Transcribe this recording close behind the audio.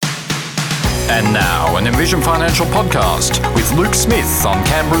And now, an Envision Financial podcast with Luke Smith on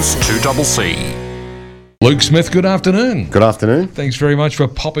Canberra's 2CC. Luke Smith, good afternoon. Good afternoon. Thanks very much for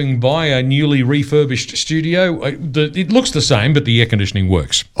popping by our newly refurbished studio. It looks the same, but the air conditioning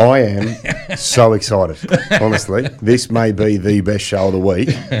works. I am so excited, honestly. This may be the best show of the week.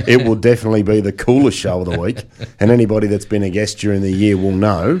 It will definitely be the coolest show of the week. And anybody that's been a guest during the year will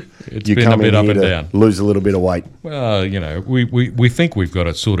know It's you been come a bit in up here and to down. lose a little bit of weight. Well, you know, we think we've got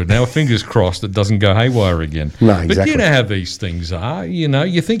it sorted now. Fingers crossed it doesn't go haywire again. No, But exactly. you know how these things are. You know,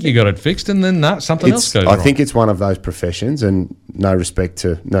 you think you got it fixed and then something else goes I wrong. think it's one of those professions, and no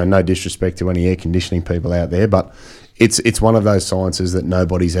disrespect to any air conditioning people out there, but it's one of those sciences that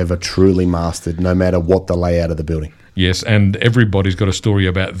nobody's ever truly mastered, no matter what the layout of the building. Yes, and everybody's got a story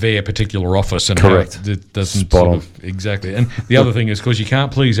about their particular office and Correct. how it doesn't Spot on. exactly. And the other thing is, because you can't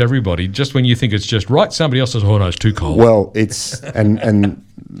please everybody, just when you think it's just right, somebody else says, "Oh no, it's too cold." Well, it's and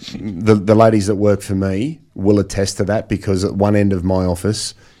the ladies that work for me will attest to that, because at one end of my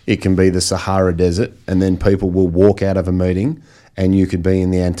office it can be the Sahara Desert, and then people will walk out of a meeting and you could be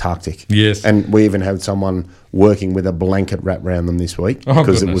in the Antarctic. Yes. And we even had someone working with a blanket wrapped around them this week Oh,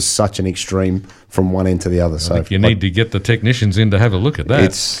 because it goodness. was such an extreme from one end to the other. I So think you need to get the technicians in to have a look at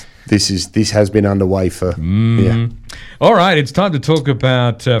that. this has been underway for All right, it's time to talk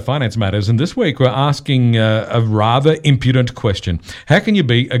about finance matters. And this week we're asking a rather impudent question. How can you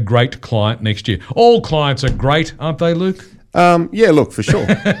be a great client next year? All clients are great, aren't they, Luke? Yeah, look, for sure.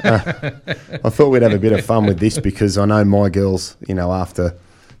 I thought we'd have a bit of fun with this, because I know my girls, you know, after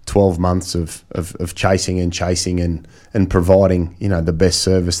 12 months of chasing and providing, you know, the best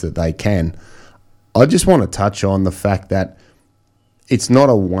service that they can, I just want to touch on the fact that it's not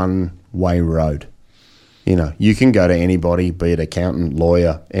a one-way road. You know, you can go to anybody, be it accountant,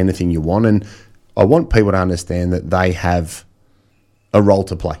 lawyer, anything you want, and I want people to understand that they have a role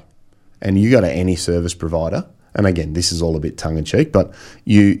to play. And you go to any service provider, and again, this is all a bit tongue-in-cheek, but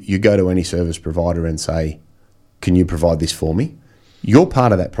you go to any service provider and say, can you provide this for me? You're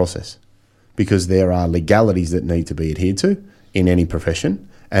part of that process, because there are legalities that need to be adhered to in any profession,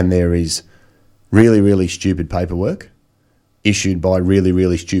 and there is really, really stupid paperwork issued by really,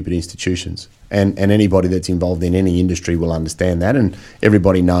 really stupid institutions. And anybody that's involved in any industry will understand that, and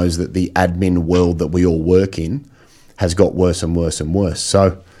everybody knows that the admin world that we all work in has got worse and worse and worse.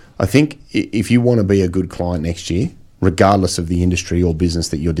 So I think if you want to be a good client next year, regardless of the industry or business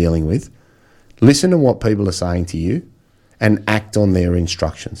that you're dealing with, listen to what people are saying to you and act on their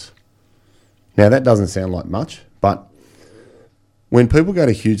instructions. Now, that doesn't sound like much, but when people go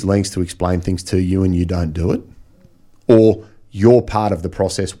to huge lengths to explain things to you and you don't do it, or your part of the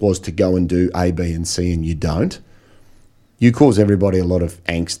process was to go and do A, B, and C and you don't, you cause everybody a lot of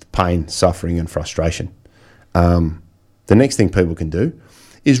angst, pain, suffering, and frustration. The next thing people can do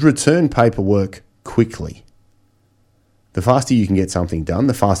is return paperwork quickly. The faster you can get something done,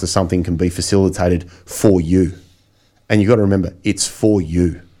 the faster something can be facilitated for you. And you've got to remember, it's for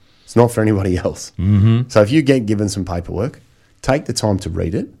you. It's not for anybody else. Mm-hmm. So if you get given some paperwork, take the time to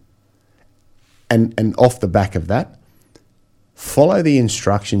read it, and off the back of that, follow the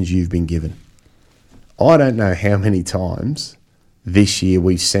instructions you've been given. I don't know how many times this year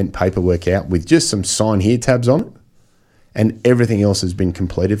we've sent paperwork out with just some sign here tabs on it, and everything else has been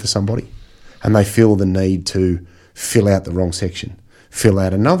completed for somebody, and they feel the need to fill out the wrong section, fill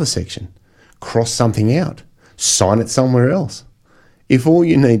out another section, cross something out, sign it somewhere else. If all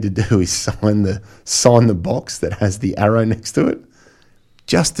you need to do is sign the box that has the arrow next to it,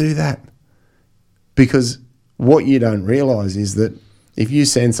 just do that. Because what you don't realise is that if you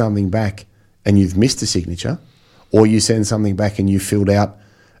send something back and you've missed a signature, or you send something back and you filled out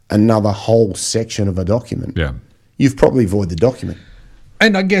another whole section of a document, you've probably voided the document.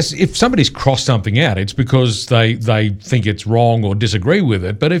 And I guess if somebody's crossed something out, it's because they think it's wrong or disagree with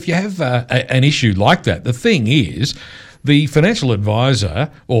it. But if you have an issue like that, the thing is, the financial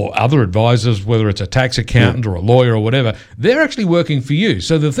advisor or other advisors, whether it's a tax accountant or a lawyer or whatever, they're actually working for you.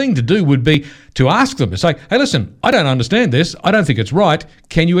 So the thing to do would be to ask them, to say, hey, listen, I don't understand this. I don't think it's right.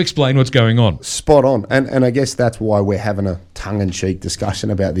 Can you explain what's going on? Spot on. And I guess that's why we're having a tongue-in-cheek discussion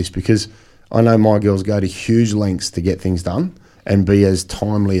about this, because I know my girls go to huge lengths to get things done and be as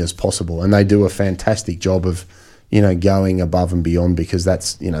timely as possible. And they do a fantastic job of, you know, going above and beyond, because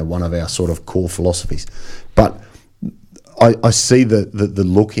that's, you know, one of our sort of core philosophies. But I see the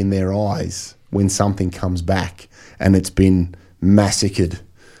look in their eyes when something comes back and it's been massacred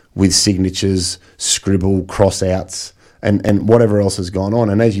with signatures, scribble, cross-outs, and whatever else has gone on.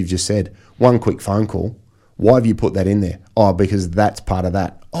 And as you've just said, one quick phone call, why have you put that in there? Oh, because that's part of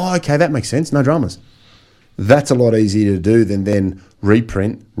that. Oh, okay, that makes sense, no dramas. That's a lot easier to do than then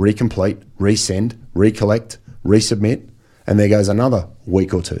reprint, recomplete, resend, recollect, resubmit, and there goes another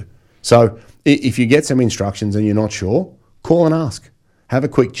week or two. So if you get some instructions and you're not sure, call and ask. Have a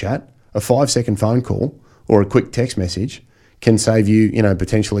quick chat. A 5-second phone call or a quick text message can save you,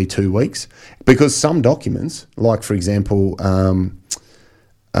 potentially 2 weeks. Because some documents, like for example,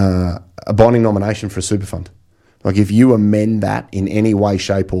 a binding nomination for a super fund, like if you amend that in any way,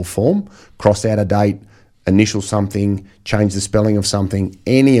 shape or form, cross out a date, initial something, change the spelling of something,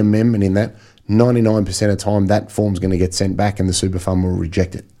 any amendment in that, 99% of the time that form's going to get sent back and the super fund will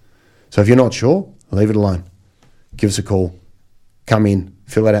reject it. So if you're not sure, leave it alone. Give us a call. Come in,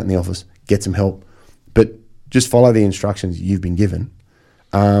 fill it out in the office, get some help. But just follow the instructions you've been given.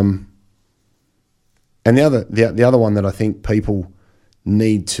 And the other one that I think people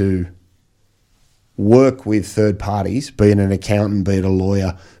need to work with third parties, be it an accountant, be it a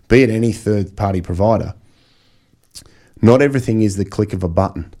lawyer, be it any third party provider. Not everything is the click of a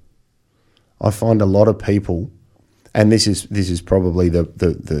button. I find a lot of people, and this is probably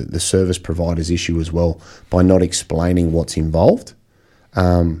the service provider's issue as well, by not explaining what's involved.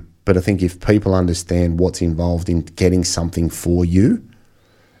 But I think if people understand what's involved in getting something for you,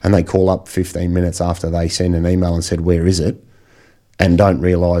 and they call up 15 minutes after they send an email and said, where is it? And don't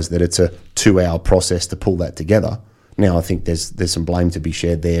realise that it's a 2-hour process to pull that together. Now, I think there's some blame to be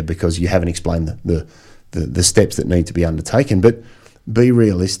shared there because you haven't explained the steps that need to be undertaken. But be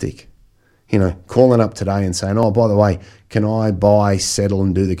realistic. Calling up today and saying, oh, by the way, can I buy, settle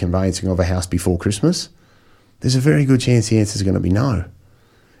and do the conveyancing of a house before Christmas? There's a very good chance the answer is going to be no.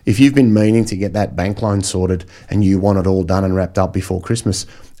 If you've been meaning to get that bank loan sorted and you want it all done and wrapped up before Christmas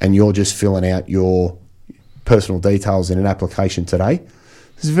and you're just filling out your personal details in an application today,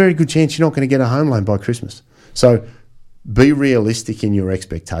 there's a very good chance you're not going to get a home loan by Christmas. So be realistic in your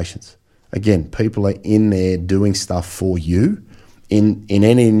expectations. Again, people are in there doing stuff for you in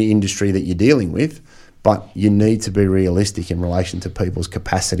any industry that you're dealing with, but you need to be realistic in relation to people's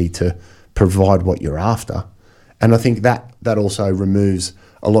capacity to provide what you're after. And I think that also removes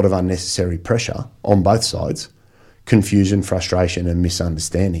a lot of unnecessary pressure on both sides, confusion, frustration and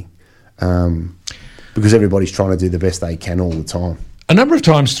misunderstanding, because everybody's trying to do the best they can all the time. A number of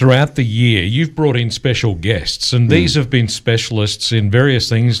times throughout the year, you've brought in special guests, and these have been specialists in various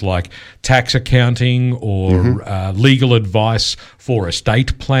things like tax accounting or legal advice for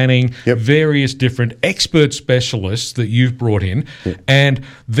estate planning, various different expert specialists that you've brought in. And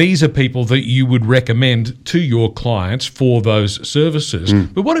these are people that you would recommend to your clients for those services.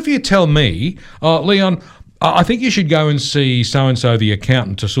 But what if you tell me, Leon, I think you should go and see so-and-so, the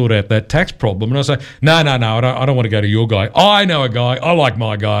accountant, to sort out that tax problem. And I say, no, I don't want to go to your guy. I know a guy. I like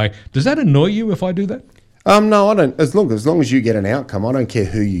my guy. Does that annoy you if I do that? No, I don't. As long as you get an outcome, I don't care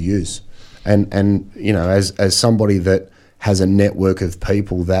who you use. And as somebody that has a network of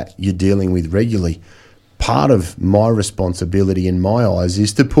people that you're dealing with regularly, part of my responsibility in my eyes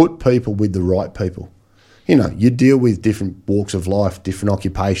is to put people with the right people. You deal with different walks of life, different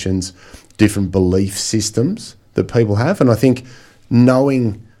occupations, different belief systems that people have. And I think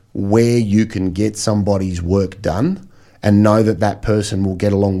knowing where you can get somebody's work done and know that person will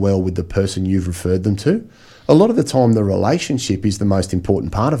get along well with the person you've referred them to, a lot of the time the relationship is the most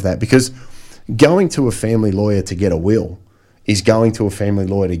important part of that, because going to a family lawyer to get a will is going to a family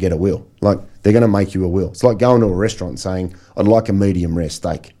lawyer to get a will. Like, they're going to make you a will. It's like going to a restaurant and saying, I'd like a medium rare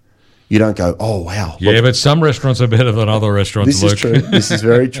steak. You don't go, oh, wow. Yeah, but some restaurants are better than other restaurants, This is true. This is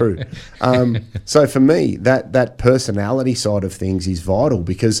very true. So for me, that personality side of things is vital,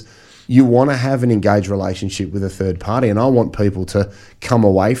 because you want to have an engaged relationship with a third party. And I want people to come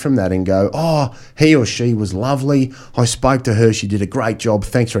away from that and go, oh, he or she was lovely. I spoke to her. She did a great job.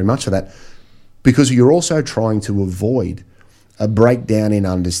 Thanks very much for that. Because you're also trying to avoid a breakdown in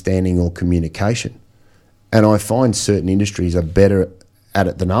understanding or communication. And I find certain industries are better at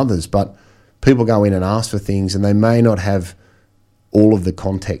it than others, but people go in and ask for things and they may not have all of the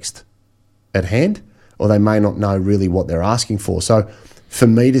context at hand, or they may not know really what they're asking for. So for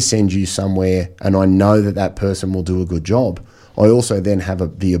me to send you somewhere and I know that person will do a good job, I also then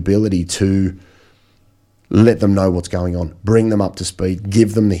have the ability to let them know what's going on, bring them up to speed,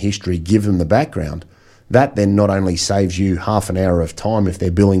 give them the history, give them the background. That then not only saves you half an hour of time if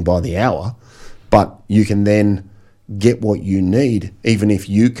they're billing by the hour, but you can then get what you need, even if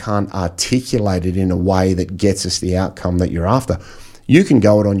you can't articulate it in a way that gets us the outcome that you're after. You can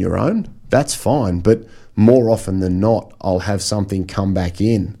go it on your own, that's fine, but more often than not, I'll have something come back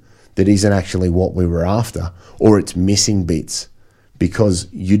in that isn't actually what we were after, or it's missing bits because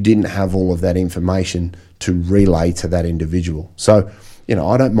you didn't have all of that information to relay to that individual. So,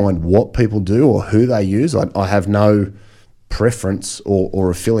 I don't mind what people do or who they use. I have no preference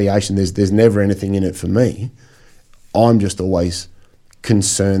or affiliation. There's never anything in it for me. I'm just always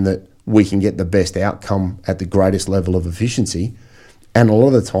concerned that we can get the best outcome at the greatest level of efficiency, and a lot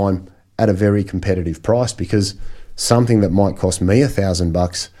of the time at a very competitive price, because something that might cost me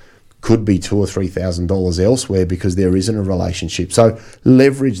 $1,000 could be $2,000 or $3,000 elsewhere because there isn't a relationship. So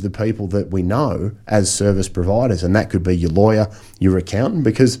leverage the people that we know as service providers, and that could be your lawyer, your accountant,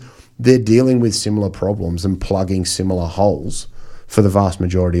 because they're dealing with similar problems and plugging similar holes for the vast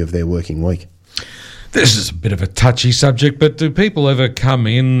majority of their working week. This is a bit of a touchy subject, but do people ever come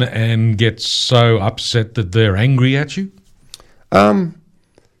in and get so upset that they're angry at you? I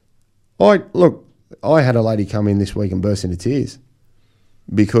had a lady come in this week and burst into tears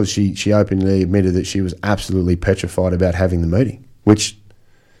because she openly admitted that she was absolutely petrified about having the meeting, which,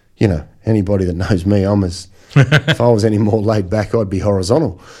 anybody that knows me, if I was any more laid back, I'd be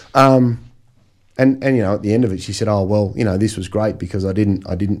horizontal. And at the end of it, she said, "Oh, well, this was great because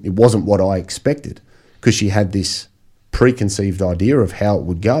it wasn't what I expected," because she had this preconceived idea of how it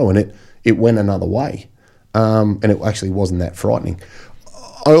would go, and it went another way. And it actually wasn't that frightening.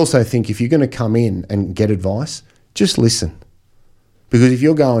 I also think if you're going to come in and get advice, just listen. Because if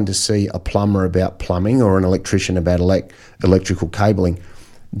you're going to see a plumber about plumbing or an electrician about electrical cabling,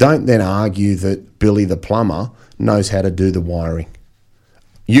 don't then argue that Billy the plumber knows how to do the wiring.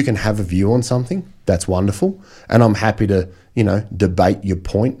 You can have a view on something, that's wonderful, and I'm happy to, debate your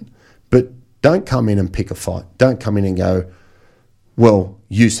point, but don't come in and pick a fight. Don't come in and go, well,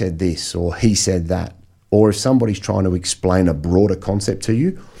 you said this or he said that. Or if somebody's trying to explain a broader concept to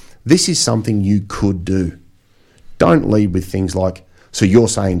you, this is something you could do. Don't lead with things like, so you're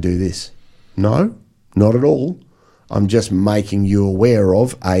saying do this. No, not at all. I'm just making you aware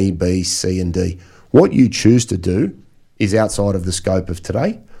of A, B, C, and D. What you choose to do is outside of the scope of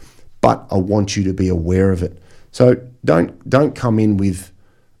today, but I want you to be aware of it. So don't come in with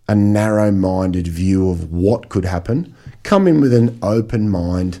a narrow-minded view of what could happen. Come in with an open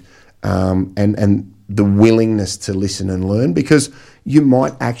mind and the willingness to listen and learn, because you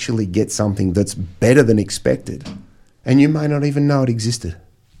might actually get something that's better than expected and you may not even know it existed.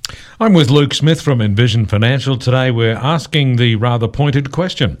 I'm with Luke Smith from Envision Financial. Today we're asking the rather pointed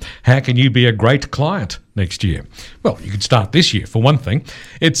question: how can you be a great client next year? Well, you could start this year, for one thing.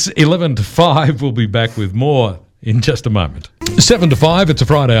 It's 11 to 5. We'll be back with more in just a moment. 7 to 5, it's a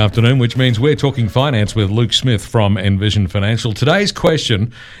Friday afternoon, which means we're talking finance with Luke Smith from Envision Financial. Today's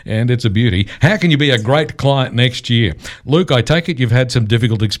question, and it's a beauty: how can you be a great client next year? Luke, I take it you've had some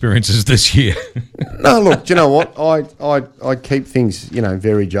difficult experiences this year. No, look, do you know what? I keep things,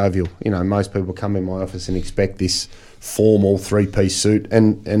 very jovial. Most people come in my office and expect this formal 3-piece suit,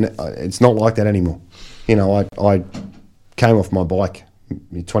 and it's not like that anymore. I came off my bike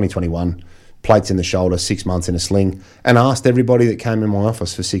in 2021, plates in the shoulder, 6 months in a sling, and asked everybody that came in my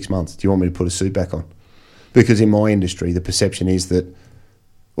office for 6 months, do you want me to put a suit back on? Because in my industry, the perception is that,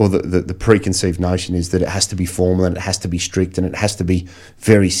 or the preconceived notion is that it has to be formal and it has to be strict and it has to be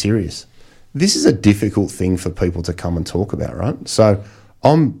very serious. This is a difficult thing for people to come and talk about, right? So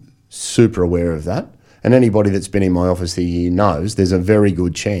I'm super aware of that. And anybody that's been in my office the year knows there's a very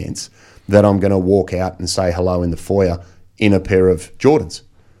good chance that I'm going to walk out and say hello in the foyer in a pair of Jordans,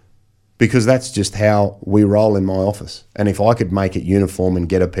 because that's just how we roll in my office. And if I could make it uniform and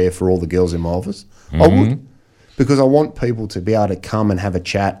get a pair for all the girls in my office, I would. Because I want people to be able to come and have a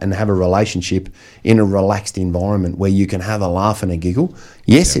chat and have a relationship in a relaxed environment where you can have a laugh and a giggle.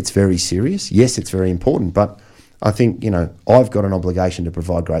 Yes, it's very serious. Yes, it's very important. But I think, I've got an obligation to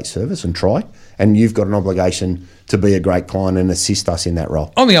provide great service and try, and you've got an obligation to be a great client and assist us in that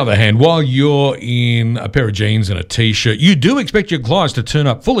role. On the other hand, while you're in a pair of jeans and a T-shirt, you do expect your clients to turn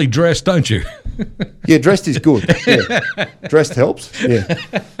up fully dressed, don't you? Yeah, dressed is good. Yeah. Dressed helps. Yeah.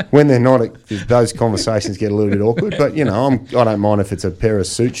 When they're not, those conversations get a little bit awkward. But, I don't mind if it's a pair of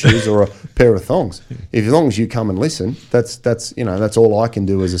suit shoes or a pair of thongs. As long as you come and listen, that's all I can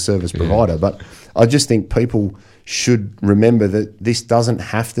do as a service provider. But I just think people should remember that this doesn't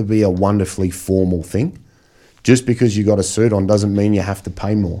have to be a wonderfully formal thing. Just because you got a suit on doesn't mean you have to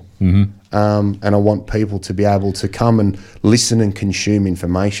pay more. And I want people to be able to come and listen and consume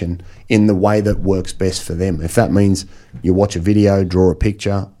information in the way that works best for them. If that means you watch a video, draw a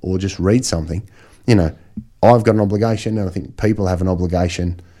picture, or just read something, I've got an obligation, and I think people have an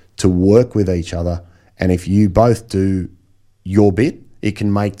obligation to work with each other. And if you both do your bit, it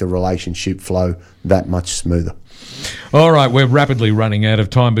can make the relationship flow that much smoother. All right, we're rapidly running out of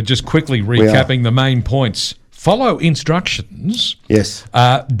time, but just quickly recapping the main points follow instructions. Yes.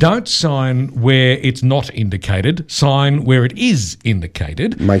 Don't sign where it's not indicated. Sign where it is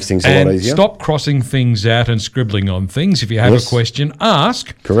indicated. Makes things a lot easier. Stop crossing things out and scribbling on things. If you have a question,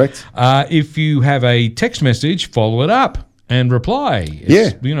 ask. Correct. If you have a text message, follow it up and reply.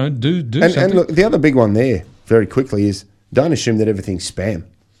 Yeah. You know, do And something. look, the other big one there, very quickly, is don't assume that everything's spam.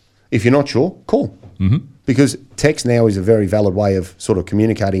 If you're not sure, call. Mm-hmm. Because text now is a very valid way of sort of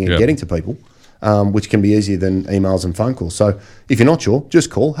communicating and getting to people, which can be easier than emails and phone calls. So if you're not sure, just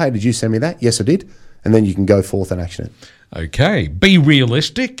call. Hey, did you send me that? Yes, I did. And then you can go forth and action it. Okay. Be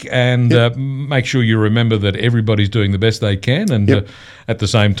realistic and make sure you remember that everybody's doing the best they can. And at the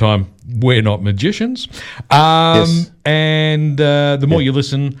same time, we're not magicians. And the more you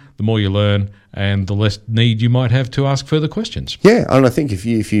listen, the more you learn, and the less need you might have to ask further questions. Yeah, and I think if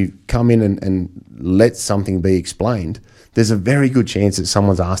you come in and let something be explained, there's a very good chance that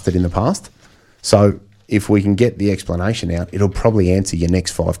someone's asked it in the past. So if we can get the explanation out, it'll probably answer your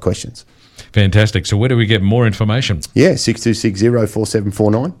next 5 questions. Fantastic. So where do we get more information? Yeah,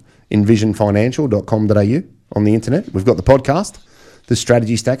 62604749, envisionfinancial.com.au on the internet. We've got the podcast, The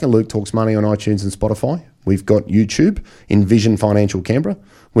Strategy Stacker, Luke Talks Money on iTunes and Spotify. We've got YouTube, Envision Financial Canberra.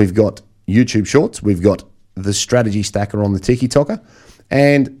 We've got YouTube Shorts. We've got The Strategy Stacker on the Tiki-Toker.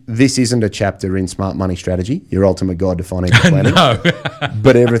 And this isn't a chapter in Smart Money Strategy, your ultimate guide to financial planning. No.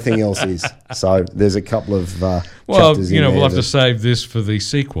 But everything else is. So there's a couple of chapters in there. We'll have to save this for the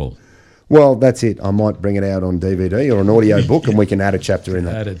sequel. Well, that's it. I might bring it out on DVD or an audio book and we can add a chapter in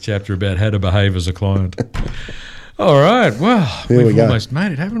there. Add a chapter about how to behave as a client. All right. Well, we've almost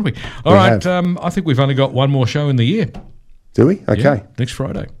made it, haven't we? All right. I think we've only got one more show in the year. Do we? Okay. Yeah, next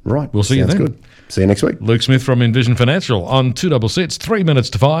Friday. Right. We'll see you then. Good. See you next week. Luke Smith from Envision Financial on 2CC. It's 3 minutes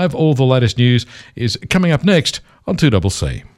to 5. All the latest news is coming up next on 2CC.